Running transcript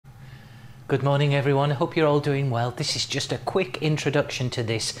Good morning everyone, I hope you're all doing well. This is just a quick introduction to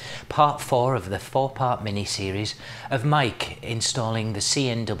this part 4 of the 4-part mini-series of Mike installing the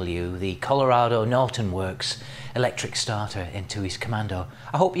CNW, the Colorado Norton Works electric starter into his Commando.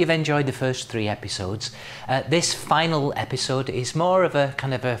 I hope you've enjoyed the first 3 episodes. This final episode is more of a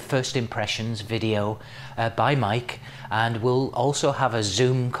kind of a first impressions video by Mike, and we'll also have a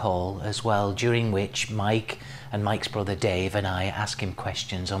Zoom call as well, during which Mike and Mike's brother Dave and I ask him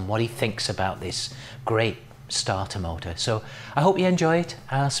questions on what he thinks about this great starter motor. So I hope you enjoy it,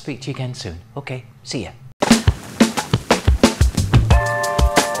 and I'll speak to you again soon. Okay, see ya.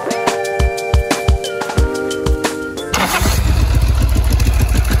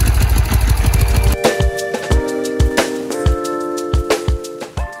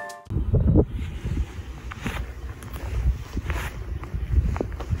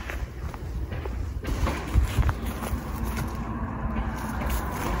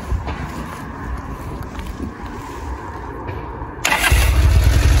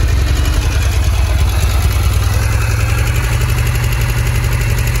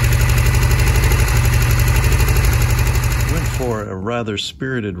 For a rather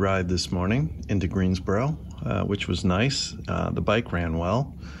spirited ride this morning into Greensboro, which was nice. The bike ran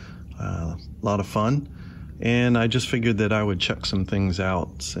well, a lot of fun, and I just figured that I would check some things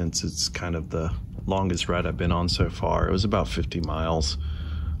out since it's kind of the longest ride I've been on so far. It was about 50 miles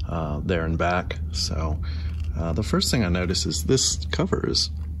there and back. So the first thing I noticed is this cover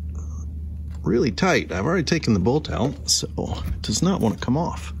is really tight. I've already taken the bolt out, so it does not want to come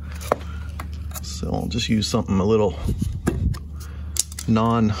off. So I'll just use something a little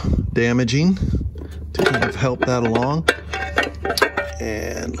non-damaging to kind of help that along.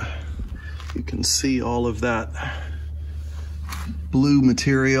 And you can see all of that blue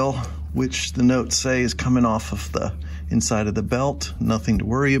material, which the notes say is coming off of the inside of the belt. Nothing to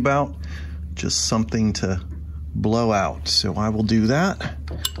worry about, just something to blow out. So I will do that.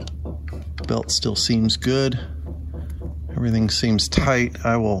 Belt still seems good. Everything seems tight.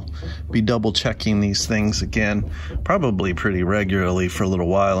 I will be double checking these things again, probably pretty regularly for a little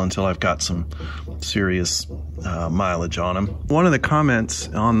while until I've got some serious mileage on them. One of the comments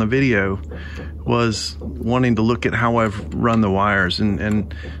on the video was wanting to look at how I've run the wires,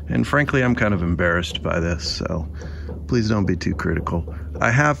 and frankly, I'm kind of embarrassed by this, so please don't be too critical. I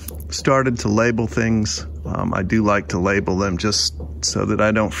have started to label things. I do like to label them just so that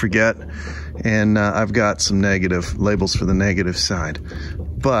I don't forget. And I've got some negative labels for the negative side.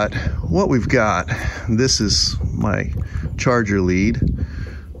 But what we've got, this is my charger lead.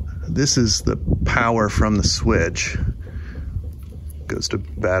 This is the power from the switch. Goes to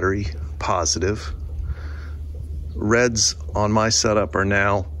battery positive. Reds on my setup are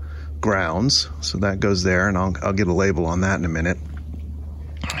now grounds, so that goes there, and I'll get a label on that in a minute.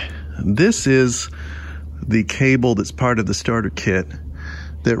 This is the cable that's part of the starter kit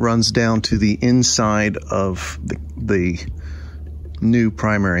that runs down to the inside of the new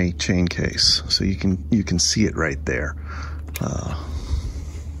primary chain case. So you can see it right there,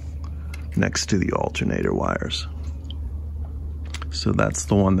 next to the alternator wires. So that's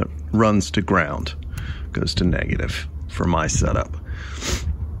the one that runs to ground, goes to negative for my setup.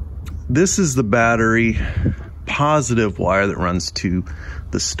 This is the battery positive wire that runs to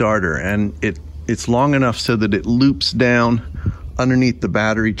the starter, and it's long enough so that it loops down underneath the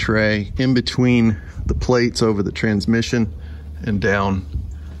battery tray, in between the plates over the transmission, and down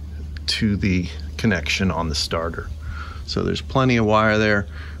to the connection on the starter. So there's plenty of wire there.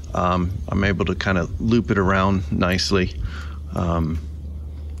 I'm able to kind of loop it around nicely. And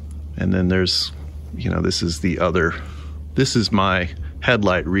then there's, this is my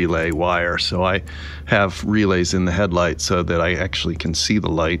headlight relay wire. So I have relays in the headlight so that I actually can see the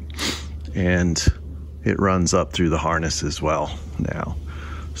light, and it runs up through the harness as well now.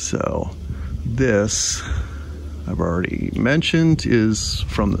 So this, I've already mentioned, is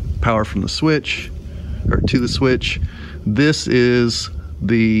from the power from the switch, or to the switch. This is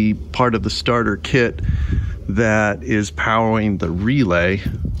the part of the starter kit that is powering the relay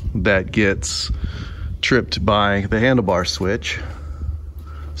that gets tripped by the handlebar switch,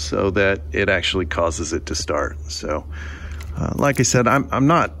 so that it actually causes it to start. So like I said, I'm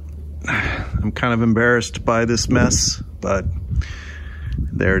kind of embarrassed by this mess, but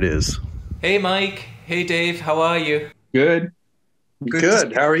there it is. Hey Mike, hey Dave, how are you? Good.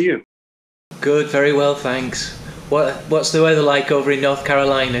 Good. How are you? Good, very well, thanks. What's the weather like over in North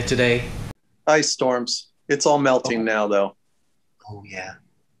Carolina today? Ice storms. It's all melting now, though. Oh yeah.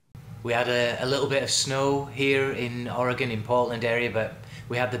 We had a little bit of snow here in Oregon, in Portland area, but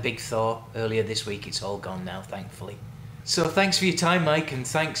we had the big thaw earlier this week. It's all gone now, thankfully. So thanks for your time, Mike, and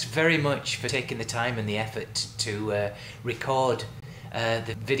thanks very much for taking the time and the effort to record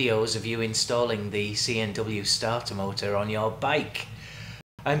the videos of you installing the CNW starter motor on your bike.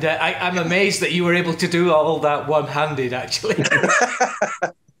 And I'm amazed that you were able to do all that one-handed, actually.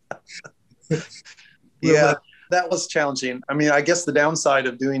 Yeah, that was challenging. I mean, I guess the downside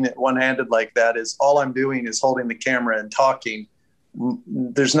of doing it one-handed like that is all I'm doing is holding the camera and talking.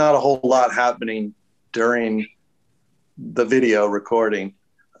 There's not a whole lot happening during the video recording,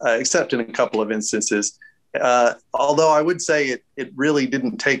 except in a couple of instances. Although I would say it really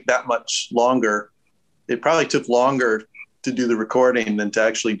didn't take that much longer. It probably took longer to do the recording than to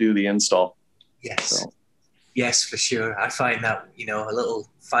actually do the install. Yes. So. Yes, for sure. I find that, a little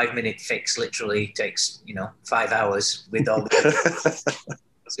 5-minute fix literally takes, 5 hours with all the...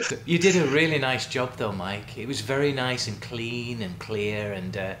 You did a really nice job though, Mike. It was very nice and clean and clear,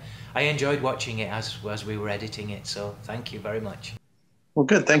 and I enjoyed watching it as we were editing it, so thank you very much. Well,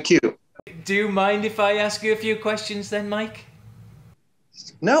 good. Thank you. Do you mind if I ask you a few questions then, Mike?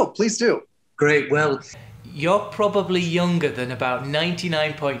 No, please do. Great. Well, you're probably younger than about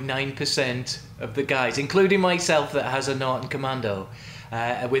 99.9% of the guys, including myself, that has a Norton Commando,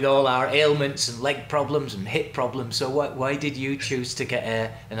 with all our ailments and leg problems and hip problems. So why did you choose to get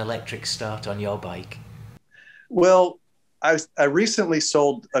an electric start on your bike? Well, I recently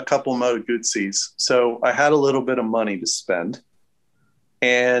sold a couple Moto Guzzi's, so I had a little bit of money to spend.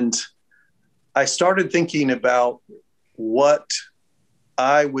 And I started thinking about what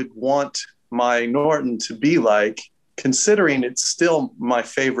I would want my Norton to be like, considering it's still my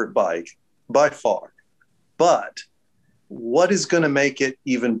favorite bike by far. But what is going to make it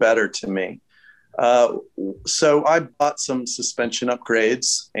even better to me? So I bought some suspension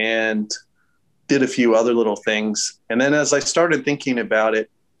upgrades and did a few other little things. And then as I started thinking about it,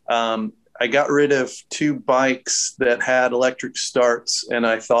 I got rid of 2 bikes that had electric starts. And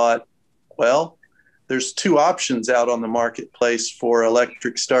I thought, well, there's 2 options out on the marketplace for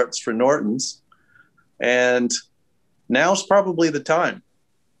electric starts for Nortons. And now's probably the time.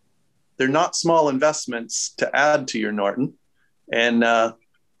 They're not small investments to add to your Norton, and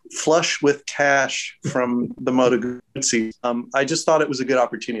flush with cash from the Moto Guzzi. I just thought it was a good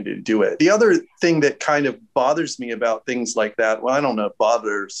opportunity to do it. The other thing that kind of bothers me about things like that, well, I don't know if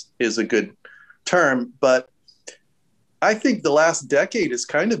bothers is a good term, but I think the last decade has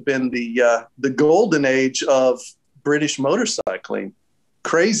kind of been the golden age of British motorcycling.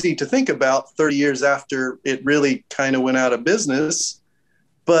 Crazy to think about 30 years after it really kind of went out of business,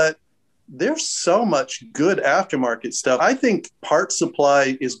 but there's so much good aftermarket stuff. I think part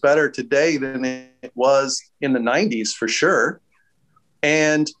supply is better today than it was in the 90s for sure.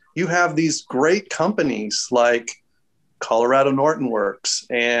 And you have these great companies like Colorado Norton Works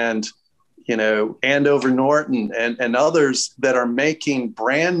and Andover Norton and others that are making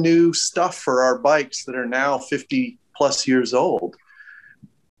brand new stuff for our bikes that are now 50 plus years old.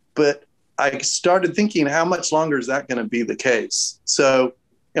 But I started thinking, how much longer is that going to be the case? So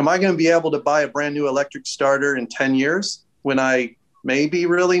am I going to be able to buy a brand new electric starter in 10 years when I maybe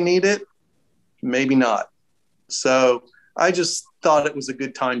really need it? Maybe not. So I just thought it was a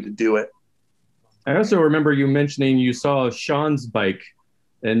good time to do it. I also remember you mentioning you saw Sean's bike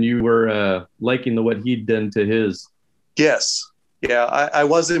and you were liking what he'd done to his. Yes. Yeah, I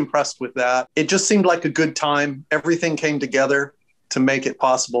was impressed with that. It just seemed like a good time. Everything came together to make it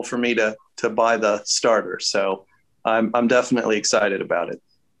possible for me to buy the starter. So I'm definitely excited about it.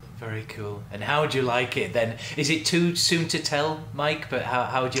 Very cool. And how would you like it then? Is it too soon to tell, Mike, but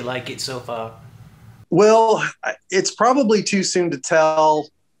how would you like it so far? Well, it's probably too soon to tell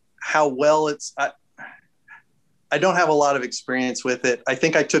how well it's... I don't have a lot of experience with it. I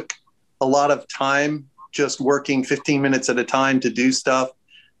think I took a lot of time just working 15 minutes at a time to do stuff.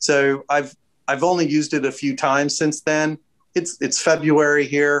 So I've only used it a few times since then. It's February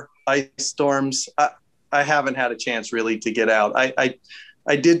here, ice storms. I haven't had a chance really to get out.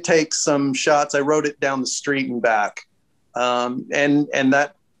 I did take some shots. I rode it down the street and back. And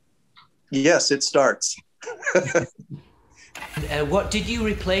that, yes, it starts. What did you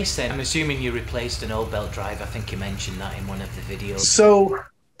replace then? I'm assuming you replaced an old belt drive. I think you mentioned that in one of the videos. So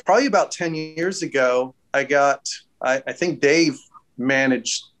probably about 10 years ago, I think Dave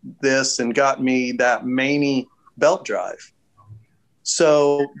managed this and got me that Maney belt drive.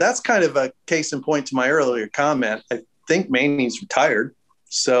 So that's kind of a case in point to my earlier comment. I think Maney's retired,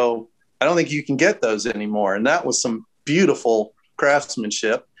 so I don't think you can get those anymore. And that was some beautiful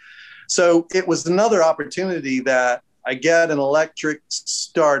craftsmanship. So it was another opportunity that I get an electric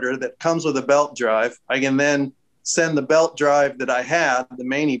starter that comes with a belt drive. I can then send the belt drive that I had, the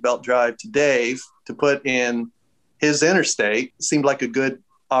Maney belt drive, to Dave to put in his interstate seemed like a good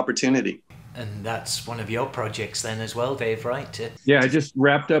opportunity. And that's one of your projects then as well, Dave, right? Yeah, I just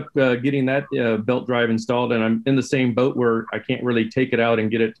wrapped up getting that belt drive installed, and I'm in the same boat where I can't really take it out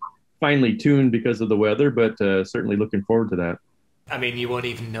and get it finely tuned because of the weather, but certainly looking forward to that. I mean, you won't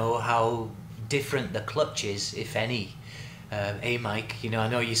even know how different the clutch is, if any. Mike, you know, I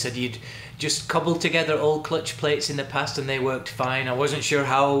know you said you'd just cobbled together old clutch plates in the past and they worked fine. I wasn't sure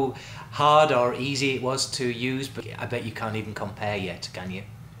how hard or easy it was to use, but I bet you can't even compare yet, can you?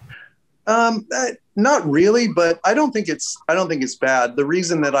 Not really, but I don't think it's bad. The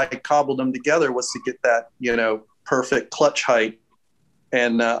reason that I cobbled them together was to get that, you know, perfect clutch height.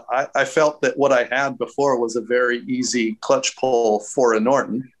 And I felt that what I had before was a very easy clutch pull for a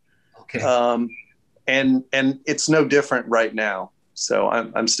Norton. Okay. And it's no different right now. So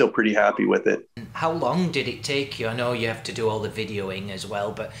I'm still pretty happy with it. How long did it take you? I know you have to do all the videoing as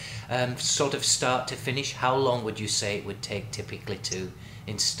well, but sort of start to finish, how long would you say it would take typically to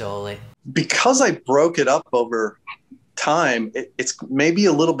install it? Because I broke it up over time, it's maybe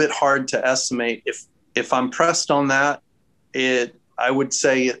a little bit hard to estimate. If I'm pressed on that, I would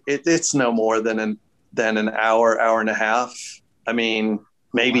say it's no more than an hour, hour and a half. I mean,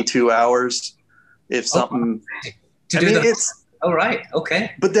 maybe 2 hours. If something, it's all right.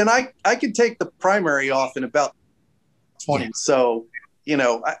 Okay. But then I could take the primary off in about 20. Yeah. So, you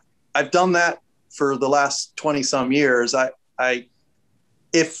know, I've done that for the last 20 some years.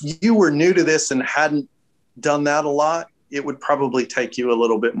 If you were new to this and hadn't done that a lot, it would probably take you a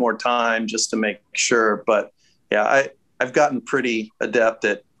little bit more time just to make sure. But yeah, I've gotten pretty adept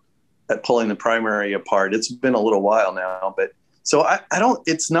at pulling the primary apart. It's been a little while now, but so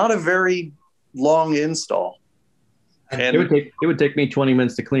it's not a very long install. And it would take me 20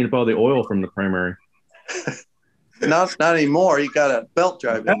 minutes to clean up all the oil from the primary. Not anymore. You got a belt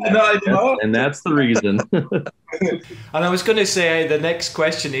drive in there. And that's the reason. And I was going to say the next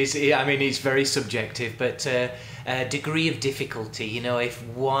question is, I mean, it's very subjective, but degree of difficulty. You know, if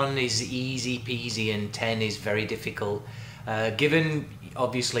 1 is easy peasy and 10 is very difficult, given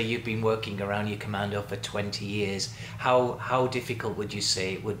obviously you've been working around your Commando for 20 years, how difficult would you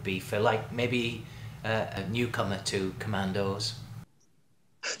say it would be for like maybe a newcomer to Commandos?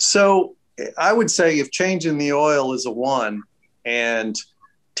 So I would say if changing the oil is a 1 and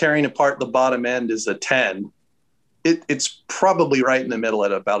tearing apart the bottom end is a 10, it's probably right in the middle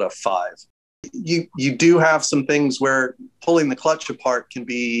at about a 5. You do have some things where pulling the clutch apart can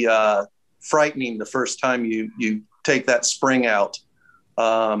be frightening the first time you take that spring out.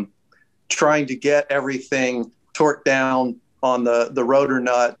 Trying to get everything torqued down on the rotor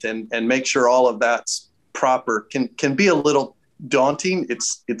nut and make sure all of that's proper can be a little daunting.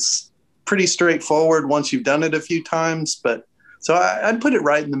 It's pretty straightforward once you've done it a few times, but so I'd put it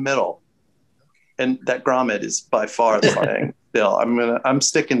right in the middle. And that grommet is by far the thing. Still, I'm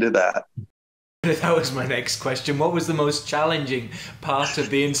sticking to that. That was my next question. What was the most challenging part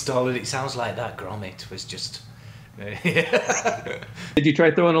of the install? And it sounds like that grommet was just. Did you try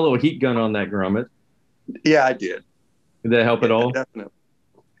throwing a little heat gun on that grommet? Yeah, I did. Did that help at all? Definitely.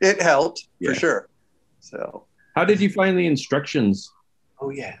 It helped for sure. So, how did you find the instructions? Oh,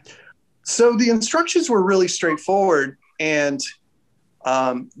 yeah. So the instructions were really straightforward and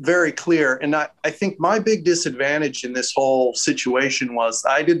very clear. And I think my big disadvantage in this whole situation was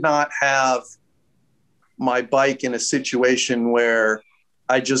I did not have my bike in a situation where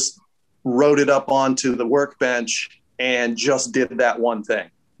I just wrote it up onto the workbench and just did that one thing.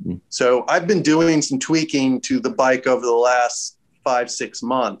 So I've been doing some tweaking to the bike over the last 5-6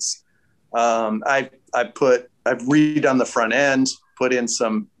 months. I've redone the front end, put in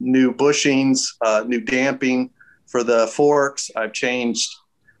some new bushings, new damping for the forks. I've changed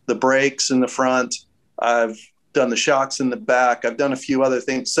the brakes in the front. I've done the shocks in the back. I've done a few other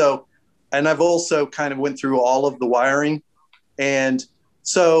things. So, and I've also kind of went through all of the wiring. And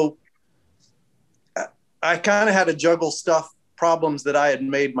so I kind of had to juggle problems that I had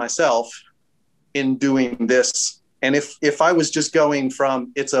made myself in doing this. And if I was just going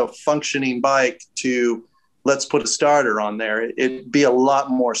from it's a functioning bike to let's put a starter on there, it'd be a lot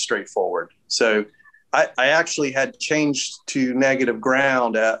more straightforward. So I actually had changed to negative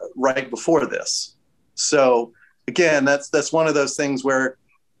ground right before this. So again, that's one of those things where,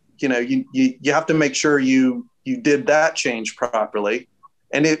 you know, you have to make sure you did that change properly.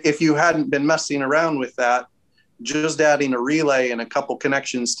 And if you hadn't been messing around with that, just adding a relay and a couple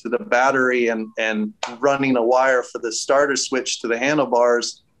connections to the battery and running a wire for the starter switch to the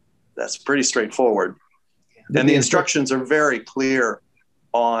handlebars, that's pretty straightforward. And the instructions are very clear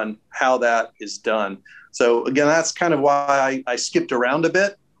on how that is done. So again, that's kind of why I skipped around a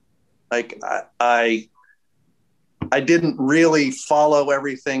bit. Like I I didn't really follow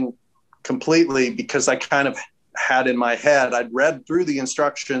everything completely because I kind of had in my head, I'd read through the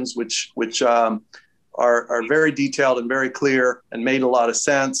instructions, which are very detailed and very clear and made a lot of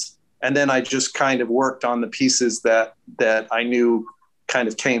sense. And then I just kind of worked on the pieces that I knew kind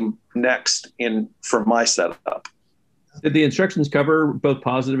of came next for my setup. Did the instructions cover both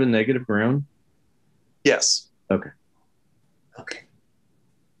positive and negative ground? Yes. Okay. Okay.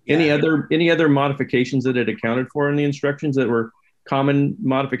 Yeah. Any other modifications that it accounted for in the instructions that were common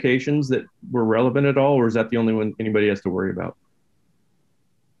modifications that were relevant at all, or is that the only one anybody has to worry about?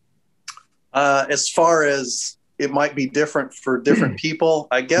 As far as it might be different for different people,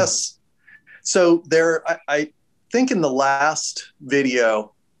 I guess. So I think in the last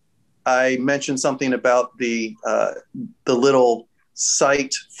video, I mentioned something about the little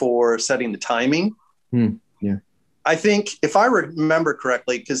sight for setting the timing. Yeah. I think if I remember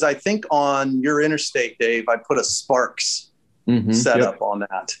correctly, because I think on your Interstate, Dave, I put a Sparks setup on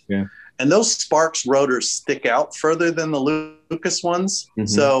that. Yeah. And those Sparks rotors stick out further than the Lucas ones.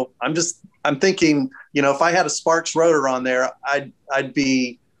 So I'm thinking, if I had a Sparks rotor on there, I'd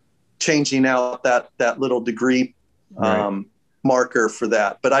be changing out that little degree marker for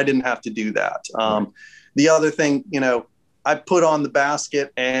that, but I didn't have to do that. The other thing, I put on the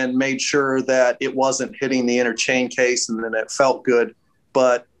basket and made sure that it wasn't hitting the inner chain case, and then it felt good.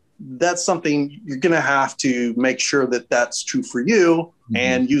 But that's something you're going to have to make sure that that's true for you,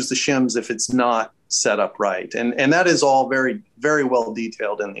 and use the shims if it's not set up right. And that is all very, very well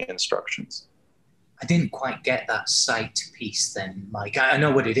detailed in the instructions. I didn't quite get that sight piece then, Mike. I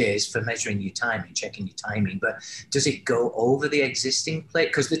know what it is for measuring your timing, checking your timing, but does it go over the existing plate?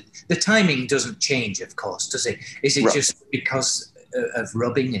 Because the timing doesn't change, of course, does it? Is it just because of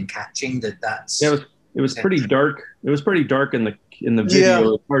rubbing and catching that's... Yeah, it was pretty dark. It was pretty dark in the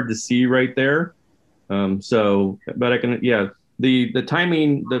video. It's hard to see right there. But I can, the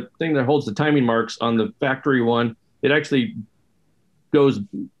timing, the thing that holds the timing marks on the factory one, it actually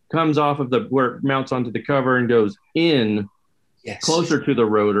comes off of where it mounts onto the cover and goes in closer to the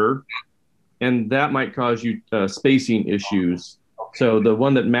rotor, and that might cause you spacing issues. Okay. So the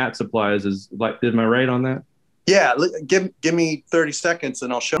one that Matt supplies is like, am I right on that? Yeah, give me 30 seconds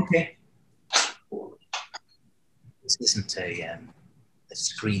and I'll show. Okay. This isn't a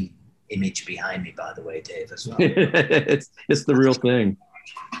screen image behind me, by the way, Dave, as well. it's the real thing.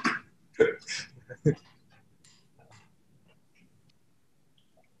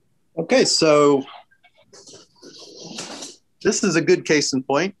 Okay, so this is a good case in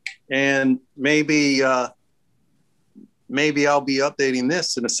point, and maybe I'll be updating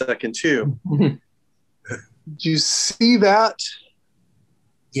this in a second too. Do you see that?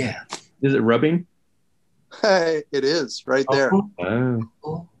 Yeah. Is it rubbing? Hey, it is right there.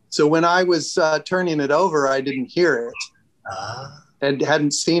 Oh. So when I was turning it over, I didn't hear it and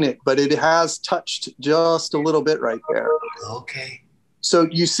hadn't seen it, but it has touched just a little bit right there. Okay. So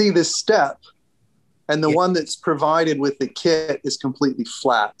you see this step, and the one that's provided with the kit is completely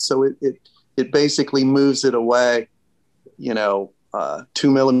flat. So it basically moves it away, 2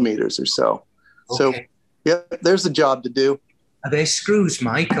 millimeters or so. Okay. So there's a job to do. Are they screws,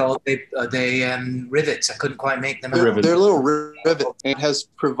 Mike, or are they rivets? I couldn't quite make them out. They're little rivets, and it has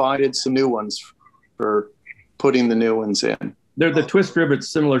provided some new ones for putting the new ones in. They're the twist rivets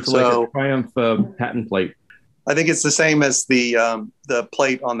similar to like a Triumph patent plate. I think it's the same as the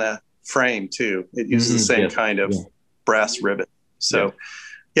plate on the frame too. It uses the same kind of brass rivet. So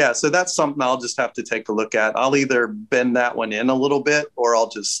so that's something I'll just have to take a look at. I'll either bend that one in a little bit or I'll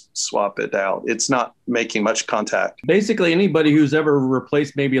just swap it out. It's not making much contact. Basically, anybody who's ever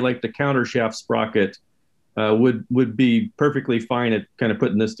replaced maybe like the counter shaft sprocket would be perfectly fine at kind of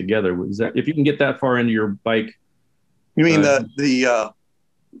putting this together. Is that, if you can get that far into your bike? You mean the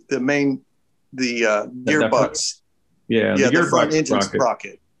main gearbox? The front engine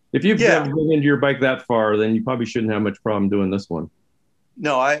sprocket. If you've never been into your bike that far, then you probably shouldn't have much problem doing this one.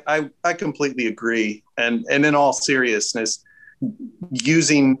 No, I completely agree. And in all seriousness,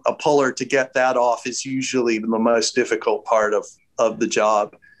 using a puller to get that off is usually the most difficult part of the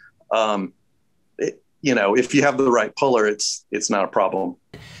job. If you have the right puller, it's not a problem.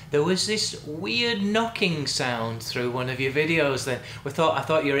 There was this weird knocking sound through one of your videos. Then I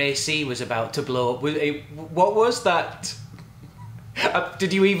thought your AC was about to blow up. What was that?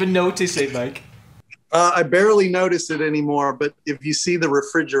 Did you even notice it, Mike? I barely notice it anymore, but if you see the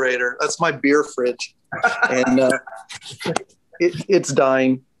refrigerator, that's my beer fridge, and it's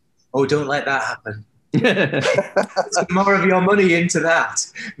dying. Oh, don't let that happen. Put more of your money into that.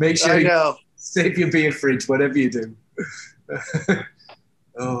 Make sure you save your beer fridge, whatever you do.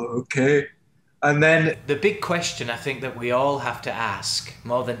 Oh, okay. And then the big question I think that we all have to ask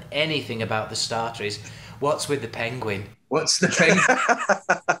more than anything about the starter is, what's with the penguin? what's the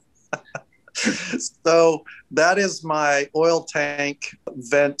penguin? So that is my oil tank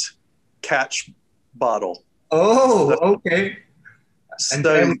vent catch bottle. Oh, okay. And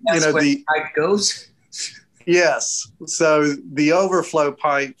So, then you know, where the pipe goes. yes. So the overflow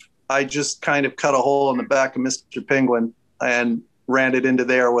pipe, I just kind of cut a hole in the back of Mr. Penguin and ran it into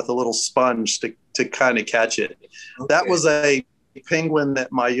there with a little sponge to kind of catch it. Okay. That was a penguin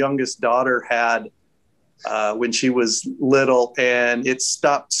that my youngest daughter had when she was little, and it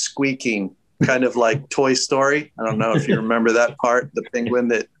stopped squeaking, kind of like Toy Story. I don't know if you remember that part, the penguin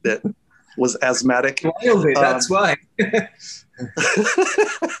that was asthmatic. That's why.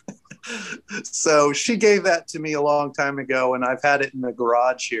 So she gave that to me a long time ago, and I've had it in the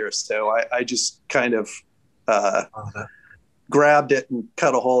garage here. So I just kind of grabbed it and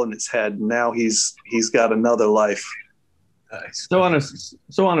cut a hole in his head. And now he's got another life. Nice.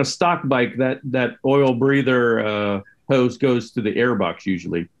 So on a stock bike, that oil breather hose goes to the airbox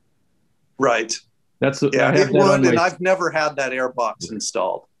usually. Right. That's yeah. It would, and I've never had that airbox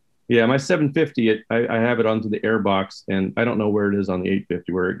installed. Yeah, my 750, I have it onto the airbox, and I don't know where it is on the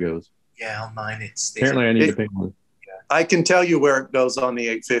 850 where it goes. Yeah, on mine Apparently I need to pay more. I can tell you where it goes on the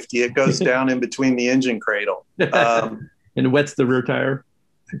 850. It goes down in between the engine cradle. And it wets the rear tire?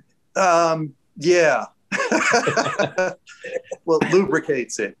 Yeah. Well, it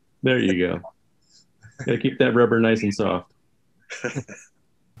lubricates it. There you go. Got to keep that rubber nice and soft.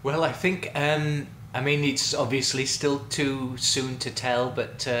 Well, I think, I mean, it's obviously still too soon to tell,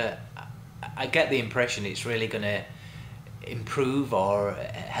 but I get the impression it's really going to improve or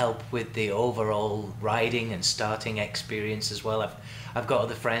help with the overall riding and starting experience as well. I've got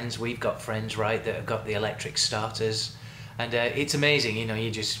other friends, we've got friends, right, that have got the electric starters, and it's amazing, you know, you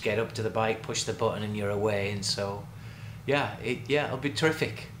just get up to the bike, push the button, and you're away. And so yeah, it'll be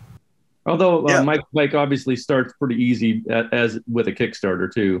terrific. Although my bike obviously starts pretty easy as with a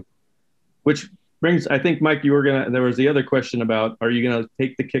Kickstarter too, which brings, I think, Mike, there was the other question about, are you gonna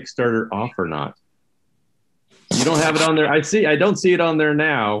take the Kickstarter off or not? You don't have it on there. I don't see it on there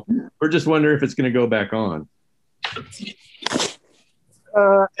now. We're just wondering if it's going to go back on.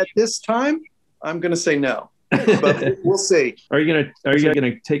 At this time, I'm going to say no, but we'll see. Are you gonna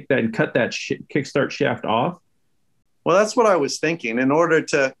take that and cut that kickstart shaft off? Well, that's what I was thinking. In order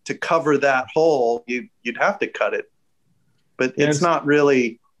to cover that hole, you'd have to cut it, but it's not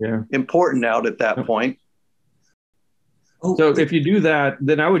really important out at that point. So if you do that,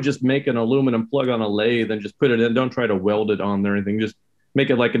 then I would just make an aluminum plug on a lathe and just put it in. Don't try to weld it on there or anything. Just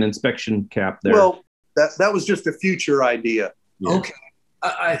make it like an inspection cap there. Well, that was just a future idea. Yeah. Okay.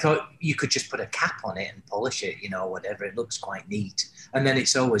 I thought you could just put a cap on it and polish it, you know, whatever. It looks quite neat. And then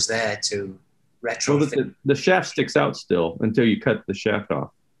it's always there to retrofit. Well, the shaft sticks out still until you cut the shaft off.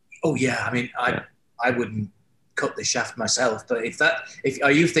 Oh, yeah. I mean, I wouldn't cut the shaft myself. But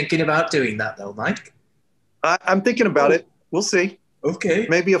are you thinking about doing that, though, Mike? I'm thinking about it. We'll see. Okay.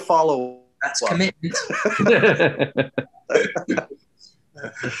 Maybe a follow. That's commitment.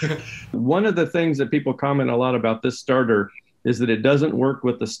 One of the things that people comment a lot about this starter is that it doesn't work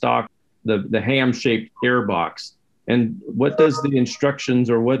with the stock, the ham-shaped airbox. And what does the instructions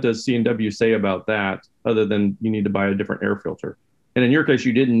or what does CNW say about that, other than you need to buy a different air filter? And in your case,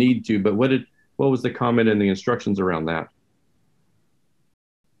 you didn't need to, but what was the comment in the instructions around that?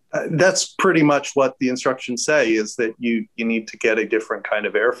 That's pretty much what the instructions say, is that you need to get a different kind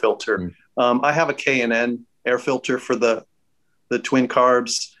of air filter. I have a K&N air filter for the twin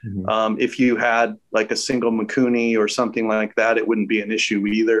carbs. If you had like a single Mikuni or something like that, it wouldn't be an issue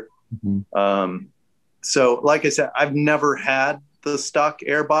either. So like I said, I've never had the stock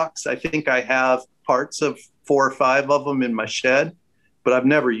airbox. I think I have parts of 4 or 5 of them in my shed, but I've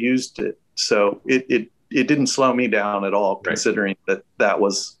never used it. So it didn't slow me down at all, considering that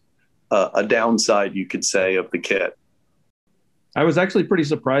was a downside, you could say, of the kit. I was actually pretty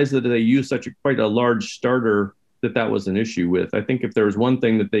surprised that they used quite a large starter that was an issue with. I think if there was one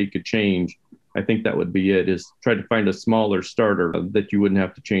thing that they could change, I think that would be it, is try to find a smaller starter that you wouldn't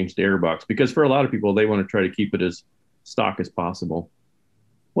have to change the airbox, because for a lot of people, they want to try to keep it as stock as possible.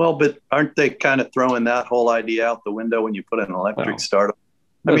 Well, but aren't they kind of throwing that whole idea out the window when you put an electric starter?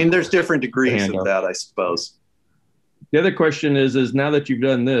 I mean, there's different degrees of that, I suppose. The other question is now that you've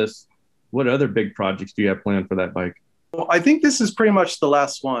done this, what other big projects do you have planned for that bike? Well, I think this is pretty much the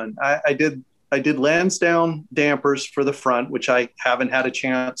last one. I did Lansdowne dampers for the front, which I haven't had a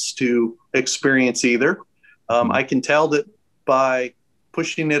chance to experience either. I can tell that by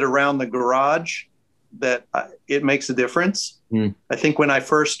pushing it around the garage, that it makes a difference. Mm. I think when I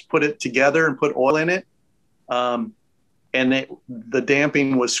first put it together and put oil in it, and the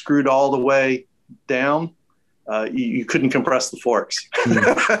damping was screwed all the way down, you couldn't compress the forks.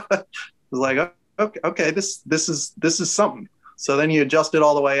 Mm. It was like, okay, this is something. So then you adjust it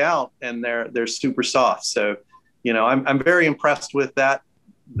all the way out, and they're super soft. So, you know, I'm very impressed with that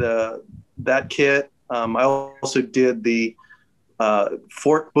kit. I also did the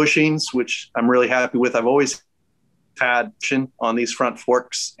fork bushings, which I'm really happy with. I've always had on these front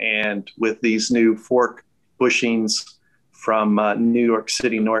forks, and with these new fork bushings from New York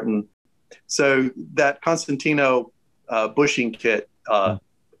City Norton. So that Constantino bushing kit,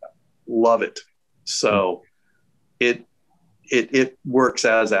 love it. So it works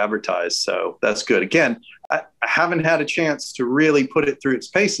as advertised. So that's good. Again, I haven't had a chance to really put it through its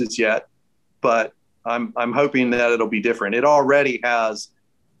paces yet, but I'm hoping that it'll be different. It already has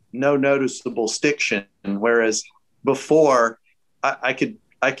no noticeable stiction, whereas before I could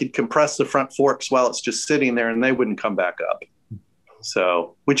compress the front forks while it's just sitting there and they wouldn't come back up.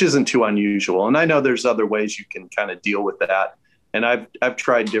 So, which isn't too unusual. And I know there's other ways you can kind of deal with that. And I've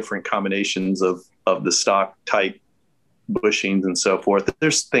tried different combinations of the stock type bushings and so forth.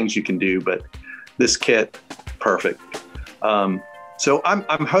 There's things you can do, but this kit, perfect. So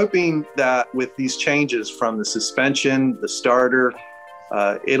I'm hoping that with these changes from the suspension, the starter,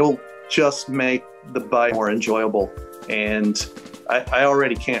 it'll just make the bike more enjoyable. And I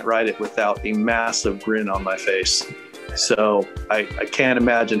already can't ride it without a massive grin on my face. So I can't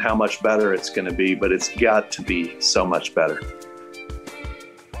imagine how much better it's going to be, but it's got to be so much better.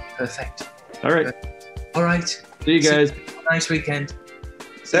 Perfect. All right. All right. See you guys. Nice weekend.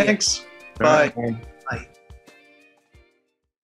 Thanks. All Bye. right.